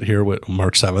summit here with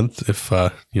March 7th. If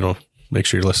make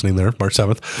sure you're listening there, March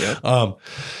 7th. Yeah.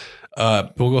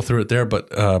 We'll go through it there.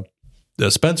 But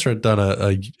Spencer had done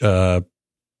a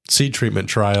seed treatment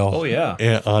trial. Oh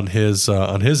yeah, on his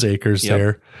acres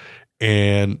there,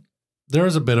 and there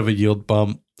was a bit of a yield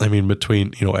bump. I mean,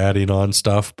 between adding on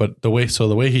stuff, but the way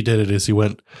he did it is he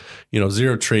went,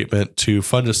 zero treatment to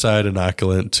fungicide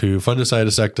inoculant to fungicide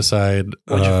insecticide.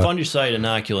 Which fungicide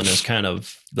inoculant is kind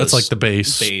of that's like the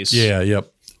base. Yeah,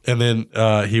 yep. And then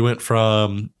he went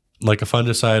from like a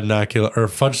fungicide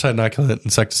inoculant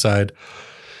insecticide,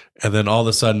 and then all of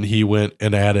a sudden he went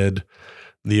and added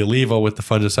the Olivo with the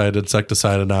fungicide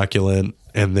insecticide inoculant,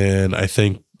 and then I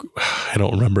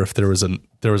don't remember if there's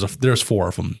 4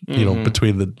 of them,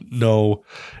 between the no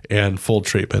and full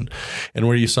treatment. And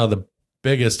where you saw the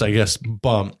biggest, I guess,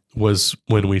 bump was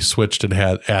when we switched and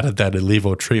had added that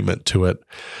Olivo treatment to it.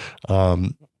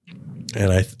 And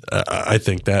I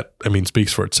think that,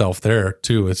 speaks for itself there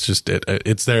too. It's just,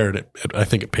 it's there, and I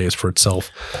think it pays for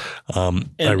itself. And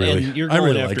you're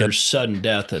going after sudden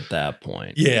death at that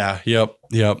point. Yeah. Yep.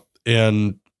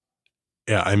 And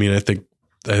yeah, I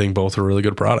think both are really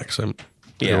good products.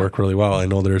 They work really well. I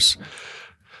know there's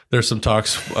some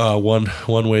talks one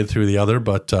way through the other,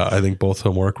 but I think both of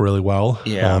them work really well.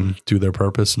 Yeah. Do their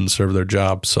purpose and serve their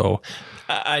job. So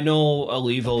I know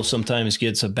Olivo sometimes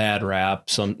gets a bad rap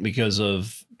because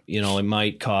of it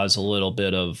might cause a little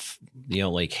bit of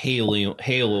like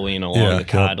haloing along the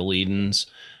cotyledons.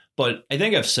 But I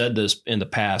think I've said this in the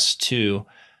past too.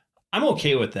 I'm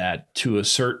okay with that to a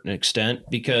certain extent,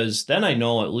 because then I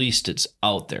know at least it's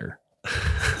out there.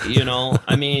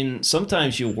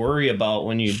 Sometimes you worry about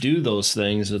when you do those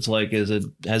things. It's like, has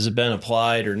it been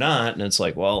applied or not? And it's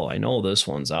like, well, I know this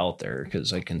one's out there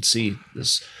because I can see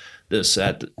this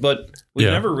but we've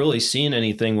never really seen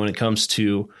anything when it comes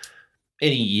to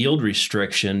any yield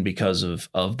restriction because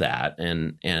of that.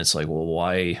 And it's like, well,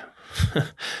 why?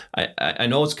 I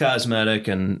know it's cosmetic,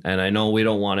 and I know we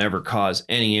don't want to ever cause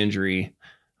any injury,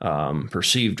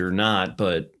 perceived or not,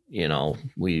 but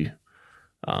we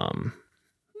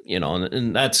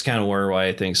and that's kind of why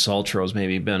I think Saltro's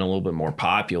maybe been a little bit more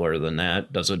popular than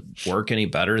that. Does it work any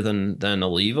better than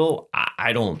Olivo?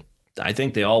 I don't. I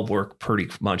think they all work pretty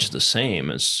much the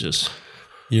same. It's just,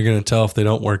 you're going to tell if they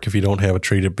don't work if you don't have a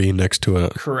treated bean next to a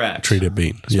treated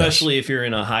bean. Especially if you're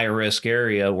in a high risk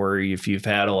area where if you've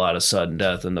had a lot of sudden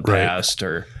death in the past,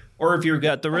 or if you've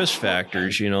got the risk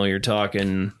factors, you're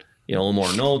talking, a little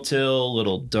more no-till, a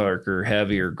little darker,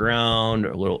 heavier ground,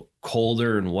 a little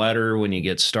colder and wetter when you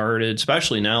get started,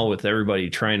 especially now with everybody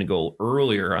trying to go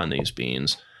earlier on these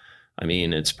beans.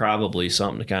 It's probably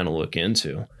something to kind of look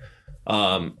into.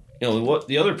 What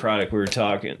the other product we've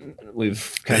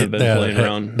kind of been playing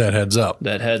around. That heads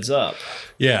up.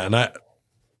 Yeah. And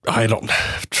I don't,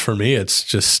 for me,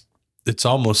 it's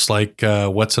almost like,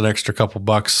 what's an extra couple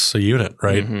bucks a unit,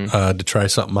 right? To try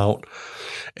something out.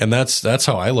 And that's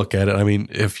how I look at it.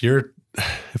 If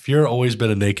you're always been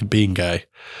a naked bean guy,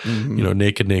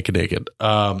 naked.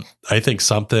 I think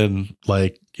something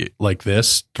like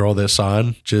this, throw this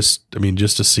on, just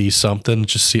to see something,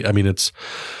 it's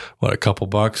what, a couple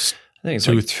bucks? I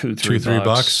think it's $2-3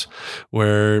 $3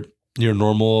 where your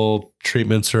normal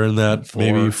treatments are in that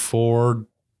maybe 4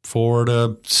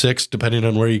 to 6, depending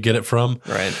on where you get it from.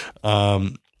 Right.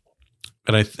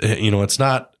 it's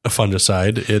not a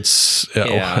fungicide. It's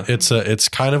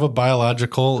kind of a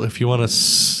biological, if you want to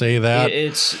say that.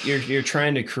 It's you're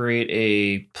trying to create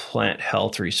a plant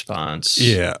health response.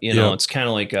 Yeah, it's kind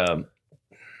of like a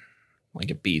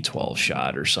B12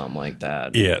 shot or something like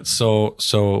that. Yeah. So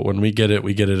when we get it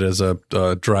as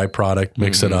a dry product,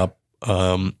 mix it up,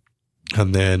 and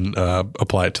then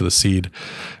apply it to the seed.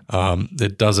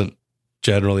 It doesn't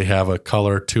generally have a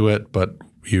color to it, but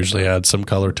we usually add some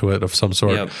color to it of some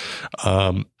sort.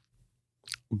 Yep.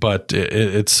 But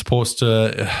it's supposed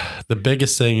to, the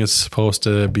biggest thing is supposed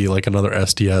to be like another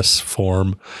SDS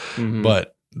form,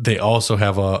 but they also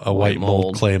have a white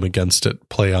mold claim against it,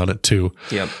 play on it too.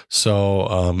 Yep.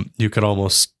 So you could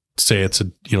almost say it's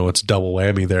it's double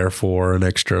whammy there for an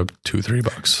extra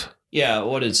 $2-3. Yeah,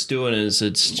 what it's doing is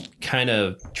it's kind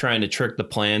of trying to trick the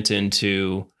plant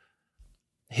into,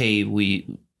 hey,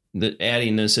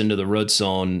 adding this into the root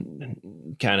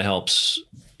zone kind of helps,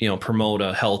 promote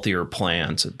a healthier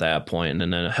plant at that point.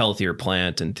 And then a healthier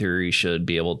plant, in theory, should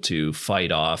be able to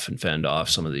fight off and fend off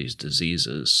some of these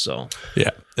diseases. So,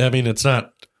 yeah, I mean, it's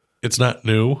not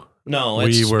new. No,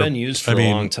 it's been used for a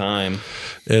long time.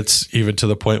 It's even to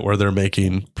the point where they're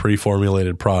making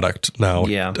pre-formulated product now.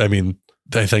 Yeah. I mean,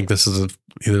 I think this is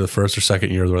either the first or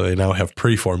second year where they now have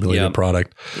pre-formulated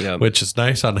product, which is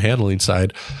nice on the handling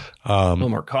side. A little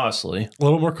more costly.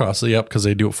 Yep, because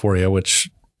they do it for you,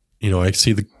 which, I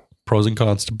see the pros and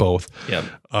cons to both. Yep.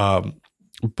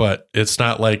 But it's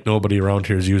not like nobody around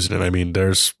here is using it. I mean,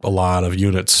 there's a lot of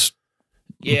units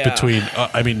between,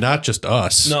 not just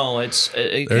us. No, it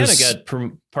kind of got,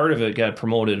 part of it got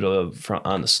promoted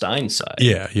on the Stein side.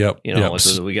 Yeah, yep.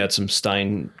 We got some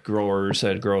Stein growers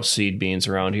that grow seed beans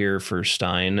around here for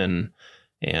Stein and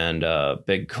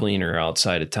big cleaner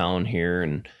outside of town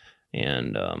here.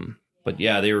 But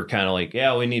yeah, they were kind of like,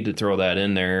 yeah, we need to throw that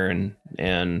in there.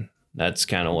 And that's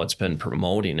kind of what's been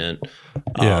promoting it.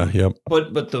 Yep.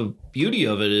 But the beauty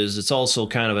of it is it's also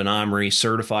kind of an OMRI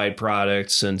certified product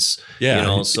since,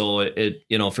 so it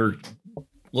if you're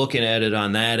looking at it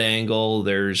on that angle,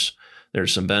 there's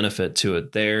some benefit to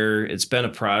it there. It's been a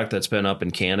product that's been up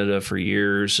in Canada for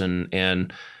years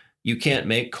and you can't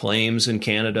make claims in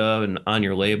Canada and on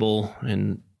your label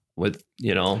and with,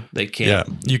 they can't.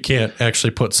 Yeah, you can't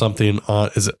actually put something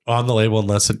on the label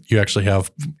unless you actually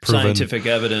have proven scientific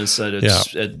evidence that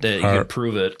it's that you can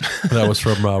prove it. That was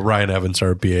from Ryan Evans,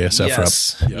 our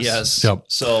BASF rep. Yes. Yep.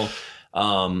 So,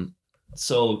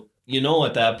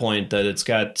 at that point that it's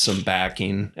got some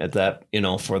backing at that,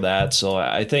 for that. So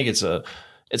I think it's a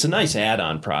nice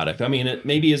add-on product. I mean, it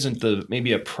maybe isn't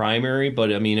maybe a primary,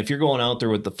 but I mean, if you're going out there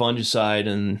with the fungicide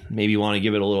and maybe you want to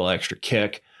give it a little extra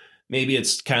kick, maybe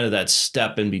it's kind of that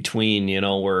step in between,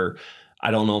 where I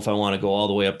don't know if I want to go all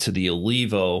the way up to the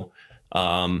Alivo,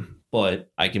 but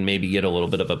I can maybe get a little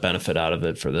bit of a benefit out of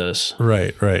it for this.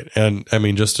 Right. And I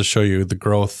mean, just to show you the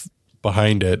growth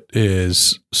behind it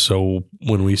is, so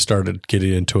when we started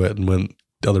getting into it and when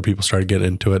other people started getting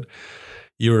into it,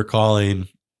 you were calling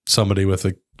somebody with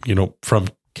from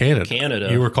Canada.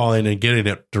 You were calling and getting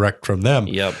it direct from them.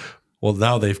 Yep. Well,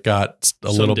 now they've got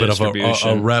a little bit of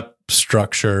a rep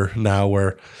structure now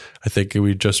where I think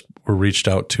we just were reached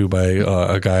out to by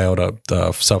a guy out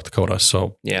of South Dakota.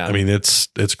 So, yeah, I mean, it's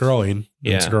growing.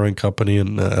 Yeah. It's a growing company,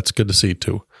 and that's good to see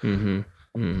too. Mm-hmm.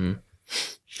 Mm-hmm.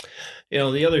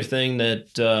 The other thing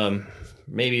that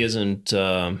maybe isn't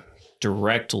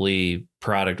directly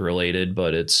product related,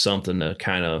 but it's something to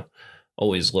kind of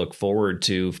always look forward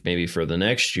to maybe for the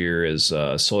next year is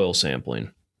soil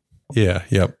sampling. Yeah.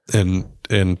 Yep.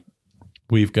 And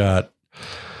we've got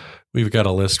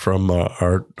a list from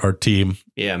our team.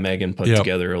 Yeah. Megan put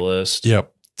together a list.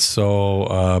 Yep.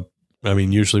 So,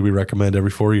 usually we recommend every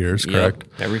 4 years, correct?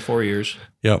 Yep, every 4 years.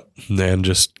 Yep. And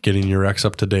just getting your Recs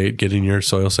up to date, getting your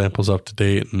soil samples up to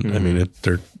date. And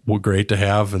they're great to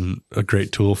have and a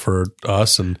great tool for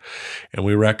us. And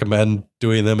we recommend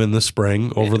doing them in the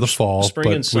spring over the fall.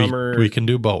 Spring and summer. We can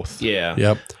do both. Yeah.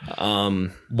 Yep.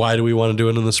 Why do we want to do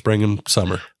it in the spring and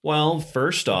summer? Well,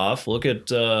 first off, look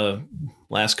at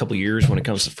last couple of years when it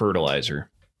comes to fertilizer.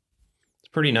 It's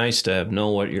pretty nice to know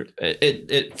what you're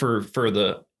for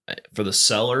the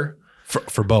seller.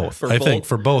 For both. I think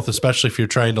for both, especially if you're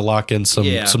trying to lock in some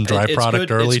dry product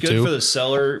early too. It's good for the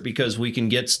seller because we can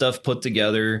get stuff put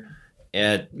together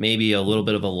at maybe a little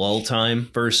bit of a lull time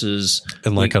versus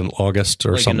in an August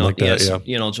or something like that.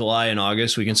 Yeah. July and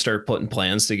August, we can start putting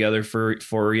plans together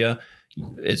for you.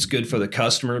 It's good for the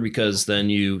customer because then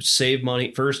you save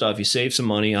money. First off, you save some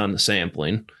money on the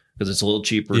sampling because it's a little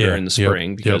cheaper during the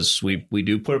spring because we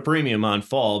do put a premium on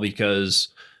fall because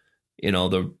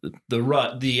the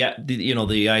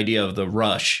idea of the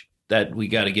rush that we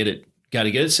got to get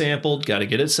it sampled, got to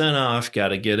get it sent off, got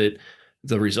to get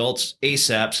the results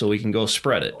ASAP so we can go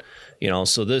spread it.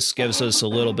 So this gives us a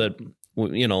little bit,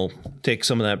 take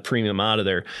some of that premium out of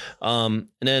there. And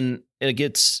then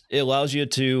it allows you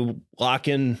to lock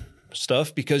in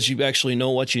stuff because you actually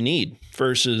know what you need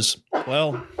versus,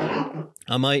 well,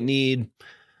 I might need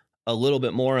a little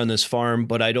bit more on this farm,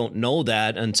 but I don't know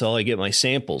that until I get my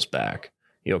samples back.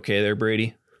 You okay there,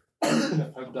 Brady?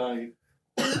 I'm dying.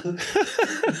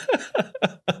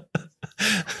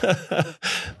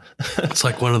 It's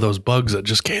like one of those bugs that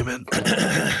just came in.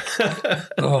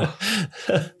 Oh.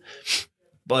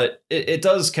 But it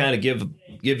does kind of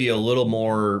give you a little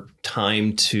more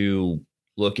time to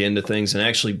look into things and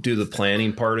actually do the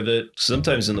planning part of it.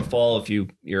 Sometimes in the fall, if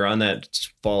you're on that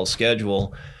fall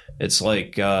schedule, it's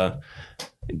like how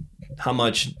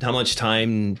much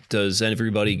time does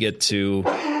everybody get to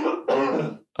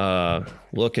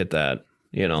look at that?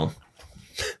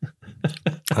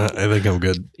 I think I'm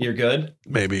good. You're good?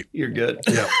 Maybe. You're good?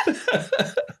 Yeah.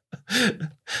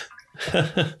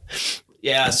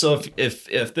 Yeah, so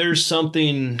if there's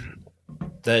something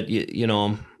that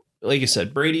like I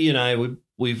said, Brady and I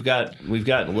we've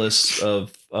gotten lists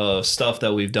of stuff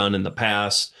that we've done in the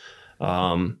past.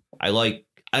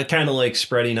 I kind of like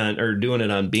spreading on or doing it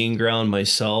on bean ground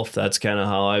myself. That's kind of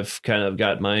how I've kind of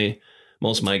got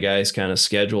most of my guys kind of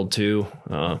scheduled too.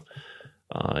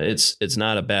 It's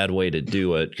not a bad way to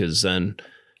do it because then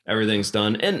everything's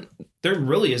done. And there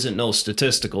really isn't no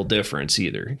statistical difference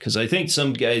either. Because I think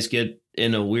some guys get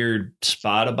in a weird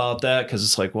spot about that because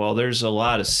it's like, well, there's a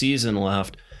lot of season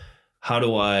left. How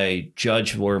do I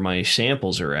judge where my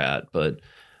samples are at? But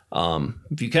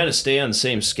if you kind of stay on the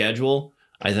same schedule,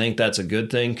 I think that's a good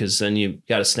thing because then you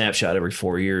got a snapshot every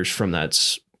 4 years from that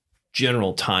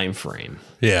general time frame.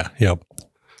 Yeah. Yep.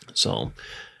 So,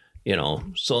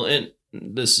 and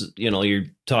this, you're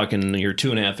talking your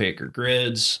 2.5 acre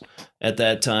grids at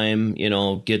that time,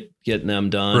 getting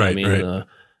them done. Right, I mean,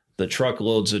 the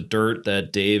truckloads of dirt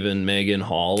that Dave and Megan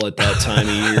haul at that time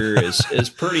of year is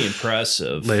pretty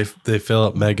impressive. They fill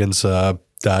up Megan's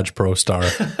Dodge Pro Star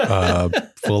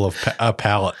full of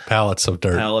pallets of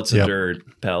dirt. Pallets of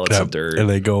dirt. And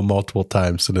they go multiple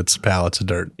times and it's pallets of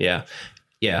dirt. Yeah.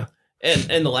 Yeah.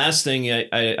 And the last thing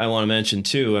I want to mention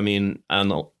too, I mean,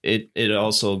 it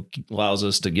also allows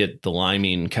us to get the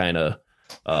liming kind of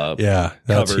that's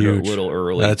covered huge. A little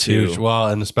early. That's too. huge. Well,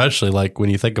 and especially like when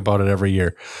you think about it every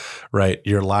year, right?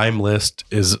 Your lime list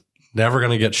is never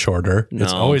going to get shorter. No.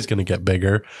 It's always going to get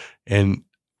bigger. And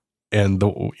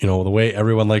the way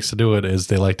everyone likes to do it is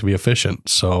they like to be efficient.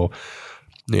 So,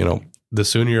 the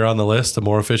sooner you're on the list, the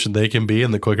more efficient they can be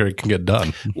and the quicker it can get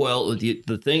done. Well,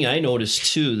 the thing I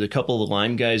noticed too, the couple of the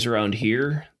lime guys around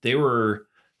here, they were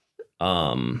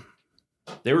stockpiling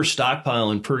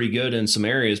pretty good in some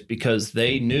areas because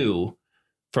they knew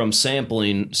from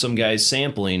sampling, some guys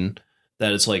sampling,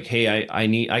 that it's like, hey,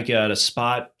 I got a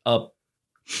spot up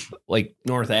like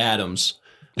North Adams.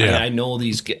 Yeah. I know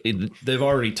they've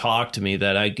already talked to me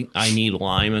that I need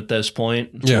lime at this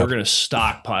point. So we're going to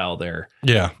stockpile there.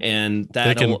 Yeah. And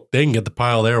that they can get the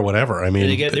pile there whatever. I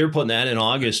mean, they were putting that in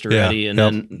August already. And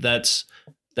then that's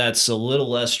a little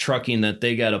less trucking that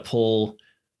they got to pull,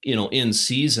 in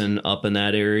season up in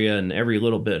that area. And every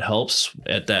little bit helps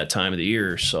at that time of the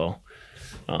year. So,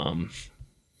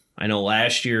 I know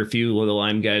last year a few of the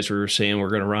lime guys were saying we're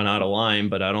going to run out of lime,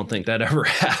 but I don't think that ever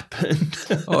happened.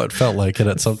 Oh, it felt like it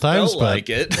at some times. Like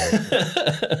it.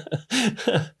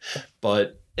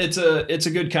 But it's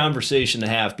a good conversation to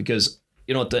have because,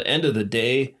 at the end of the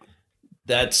day,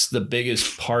 that's the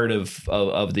biggest part of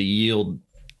the yield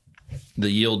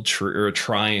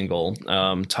triangle.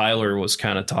 Tyler was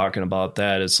kind of talking about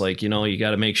that. It's like, you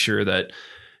got to make sure that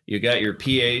you got your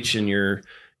pH and your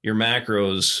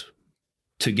macros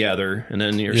together, and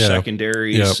then your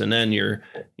secondaries, and then your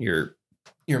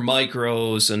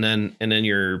micros, and then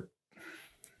your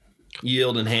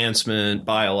yield enhancement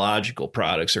biological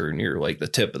products are near like the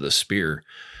tip of the spear.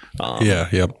 Or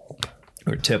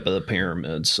tip of the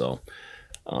pyramid. So,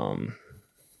 I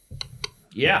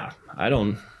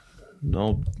don't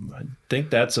know. I think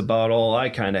that's about all I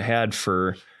kind of had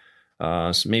for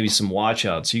maybe some watch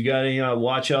outs. You got any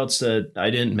watch outs that I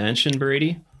didn't mention,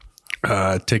 Brady?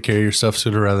 Take care of your stuff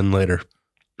sooner rather than later.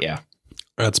 Yeah.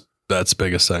 That's the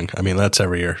biggest thing. I mean, that's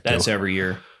every year. That's every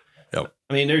year. Yep.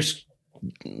 I mean, there's,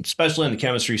 especially on the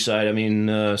chemistry side, I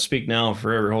mean, speak now,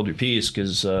 forever hold your peace.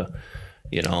 Cause, there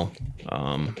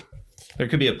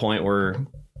could be a point where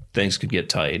things could get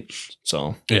tight.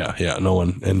 So yeah. No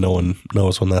one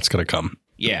knows when that's going to come.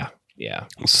 Yeah.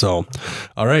 So,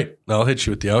 all right, I'll hit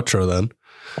you with the outro then.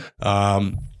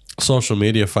 social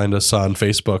media, find us on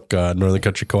Facebook, Northern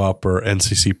Country Co-op or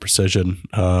NCC Precision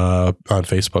on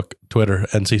Facebook, Twitter,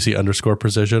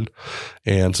 NCC_Precision,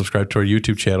 and subscribe to our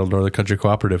YouTube channel, Northern Country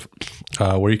Cooperative,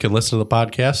 where you can listen to the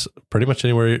podcast pretty much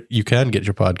anywhere you can get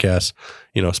your podcasts,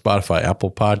 Spotify,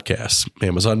 Apple Podcasts,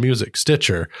 Amazon Music,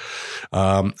 Stitcher.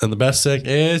 And the best thing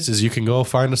is you can go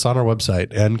find us on our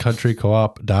website,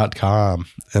 ncountrycoop.com,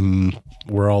 and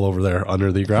we're all over there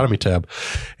under the agronomy tab.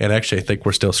 And actually, I think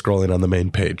we're still scrolling on the main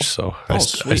page. So I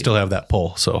still have that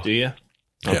poll. So do you?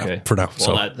 Okay. Yeah, for now.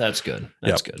 Well, that's good.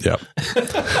 That's good. Yep.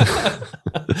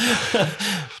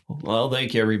 Well,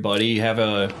 thank you, everybody. Have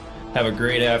a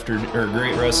great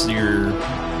great rest of your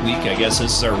week. I guess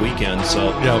this is our weekend,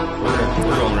 so yep.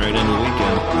 we're going right into the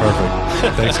weekend.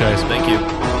 Perfect. Thanks, guys. Thank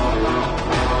you.